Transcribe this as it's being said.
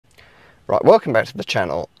Right, welcome back to the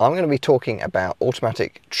channel. I'm going to be talking about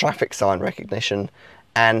automatic traffic sign recognition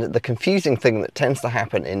and the confusing thing that tends to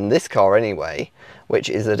happen in this car anyway, which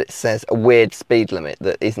is that it says a weird speed limit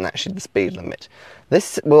that isn't actually the speed limit.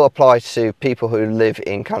 This will apply to people who live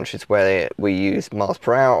in countries where we use miles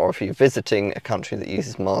per hour, or if you're visiting a country that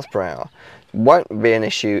uses miles per hour. It won't be an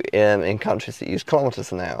issue in countries that use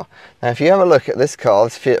kilometers an hour. Now if you have a look at this car,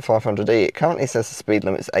 this Fiat 500e, it currently says the speed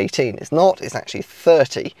limit is 18. It's not, it's actually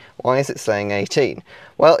 30. Why is it saying 18?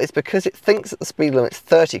 Well, it's because it thinks that the speed limit is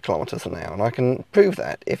 30 kilometers an hour, and I can prove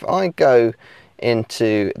that. If I go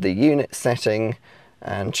into the unit setting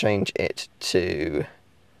and change it to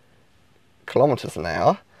kilometers an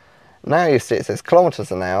hour, now you see it says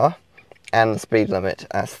kilometers an hour and the speed limit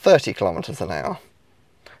as 30 kilometers an hour.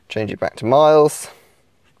 Change it back to miles,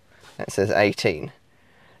 it says 18.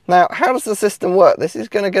 Now, how does the system work? This is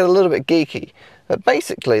going to get a little bit geeky, but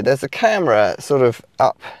basically there's a camera sort of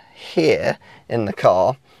up here in the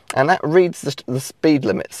car, and that reads the speed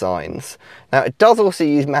limit signs. Now, it does also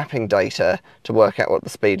use mapping data to work out what the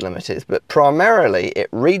speed limit is, but primarily it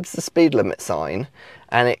reads the speed limit sign,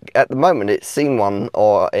 and at the moment it's seen one,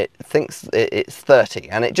 or it thinks it's 30,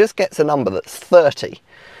 and it just gets a number that's 30.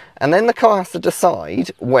 And then the car has to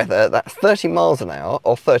decide whether that's 30 miles an hour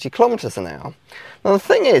or 30 kilometers an hour. Now the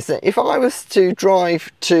thing is that if I was to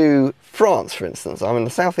drive to France, for instance, I'm in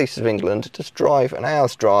the southeast of England, just drive an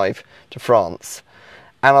hour's drive to France,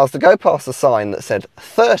 and I was to go past a sign that said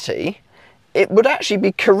 30, it would actually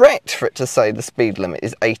be correct for it to say the speed limit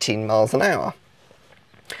is 18 miles an hour.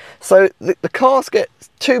 So the cars get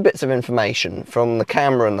two bits of information from the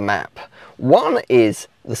camera and the map. One is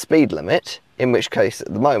the speed limit, in which case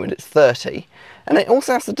at the moment it's 30, and it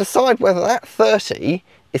also has to decide whether that 30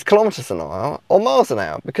 is kilometers an hour or miles an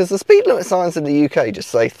hour, because the speed limit signs in the UK just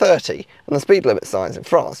say 30 and the speed limit signs in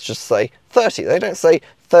France just say 30. They don't say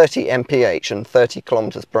 30 mph and 30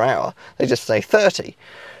 kilometers per hour, they just say 30.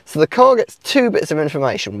 So the car gets two bits of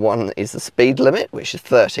information. One is the speed limit, which is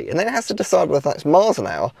 30, and then it has to decide whether that's miles an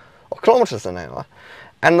hour or kilometers an hour.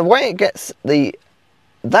 And the way it gets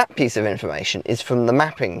that piece of information is from the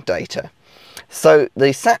mapping data. So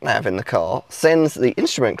the sat-nav in the car sends the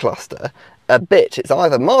instrument cluster a bit. It's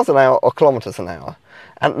either miles an hour or kilometers an hour.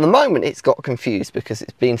 And at the moment it's got confused because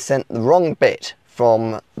it's been sent the wrong bit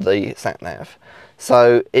from the sat-nav.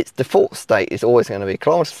 So its default state is always going to be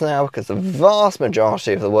kilometers an hour, because the vast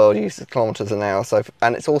majority of the world uses kilometers an hour,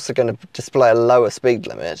 and it's also going to display a lower speed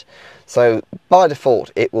limit. So by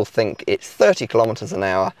default it will think it's 30 kilometers an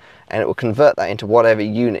hour, and it will convert that into whatever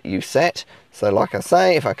unit you set. So like I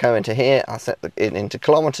say, if I come into here, I set it into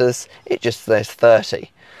kilometers, it just says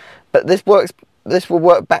 30. But this will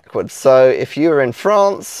work backwards. So if you're in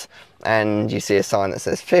France and you see a sign that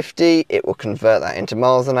says 50, it will convert that into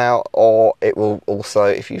miles an hour, or it will also,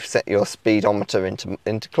 if you set your speedometer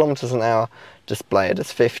into kilometers an hour, display it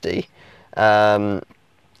as 50. And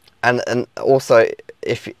also,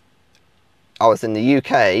 if I was in the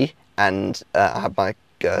UK and I had my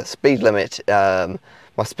speed limit,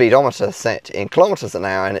 my speedometer set in kilometers an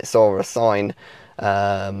hour, and it saw a sign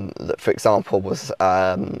that, for example, was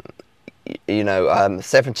 70,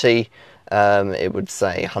 it would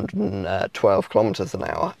say 112 kilometers an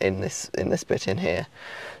hour in this bit in here.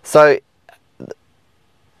 So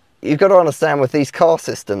you've got to understand with these car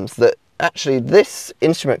systems that actually this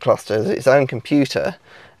instrument cluster has its own computer,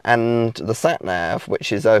 and the sat-nav,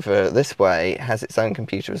 which is over this way, has its own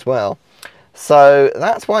computer as well. So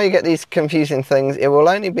that's why you get these confusing things. It will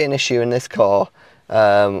only be an issue in this car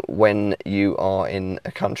when you are in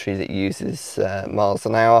a country that uses miles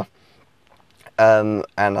an hour. And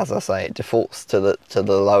as I say, it defaults to the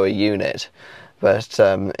lower unit. But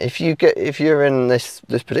if you're in this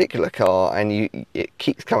particular car and it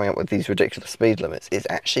keeps coming up with these ridiculous speed limits, it's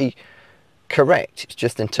actually correct. It's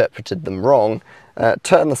just interpreted them wrong.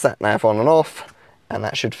 Turn the sat nav on and off, and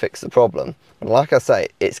that should fix the problem. And like I say,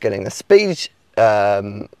 it's getting a speed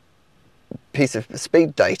piece of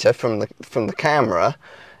speed data from the camera.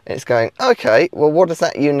 It's going, okay, well, what does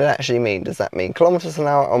that unit actually mean? Does that mean kilometers an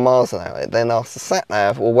hour or miles an hour? It then asks the sat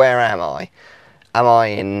nav, well, where am I? Am I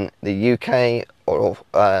in the UK or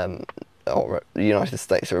the United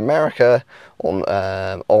States of America,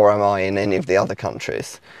 or am I in any of the other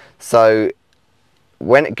countries? So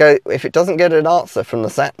if it doesn't get an answer from the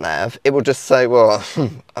sat nav, it will just say, well,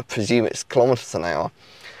 I presume it's kilometers an hour.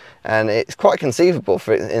 And it's quite conceivable,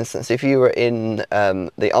 for instance, if you were in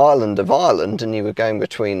the island of Ireland and you were going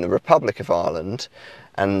between the Republic of Ireland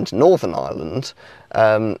and Northern Ireland.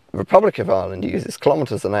 Republic of Ireland uses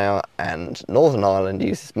kilometres an hour and Northern Ireland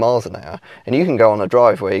uses miles an hour, and you can go on a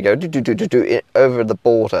drive where you go do over the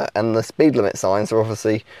border, and the speed limit signs are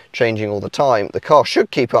obviously changing all the time. The car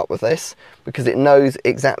should keep up with this because it knows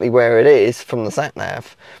exactly where it is from the sat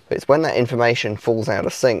nav, but it's when that information falls out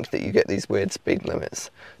of sync that you get these weird speed limits.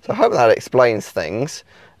 So I hope that explains things.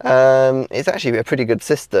 It's actually a pretty good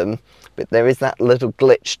system, but there is that little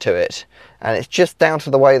glitch to it, and it's just down to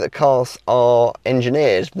the way that cars are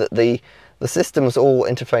engineered, that the systems all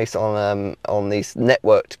interface on these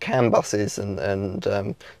networked CAN buses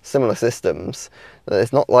and similar systems.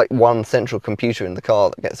 There's not like one central computer in the car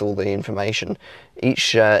that gets all the information.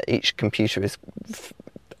 Each computer is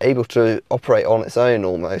able to operate on its own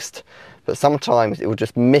almost, but sometimes it will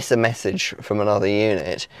just miss a message from another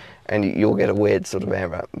unit and you'll get a weird sort of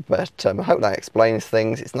error. But I hope that explains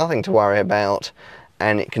things. It's nothing to worry about,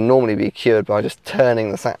 and it can normally be cured by just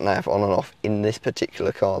turning the sat-nav on and off in this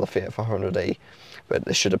particular car, the Fiat 500e, but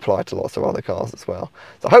this should apply to lots of other cars as well.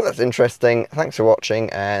 So I hope that's interesting. Thanks for watching,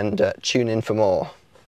 and tune in for more.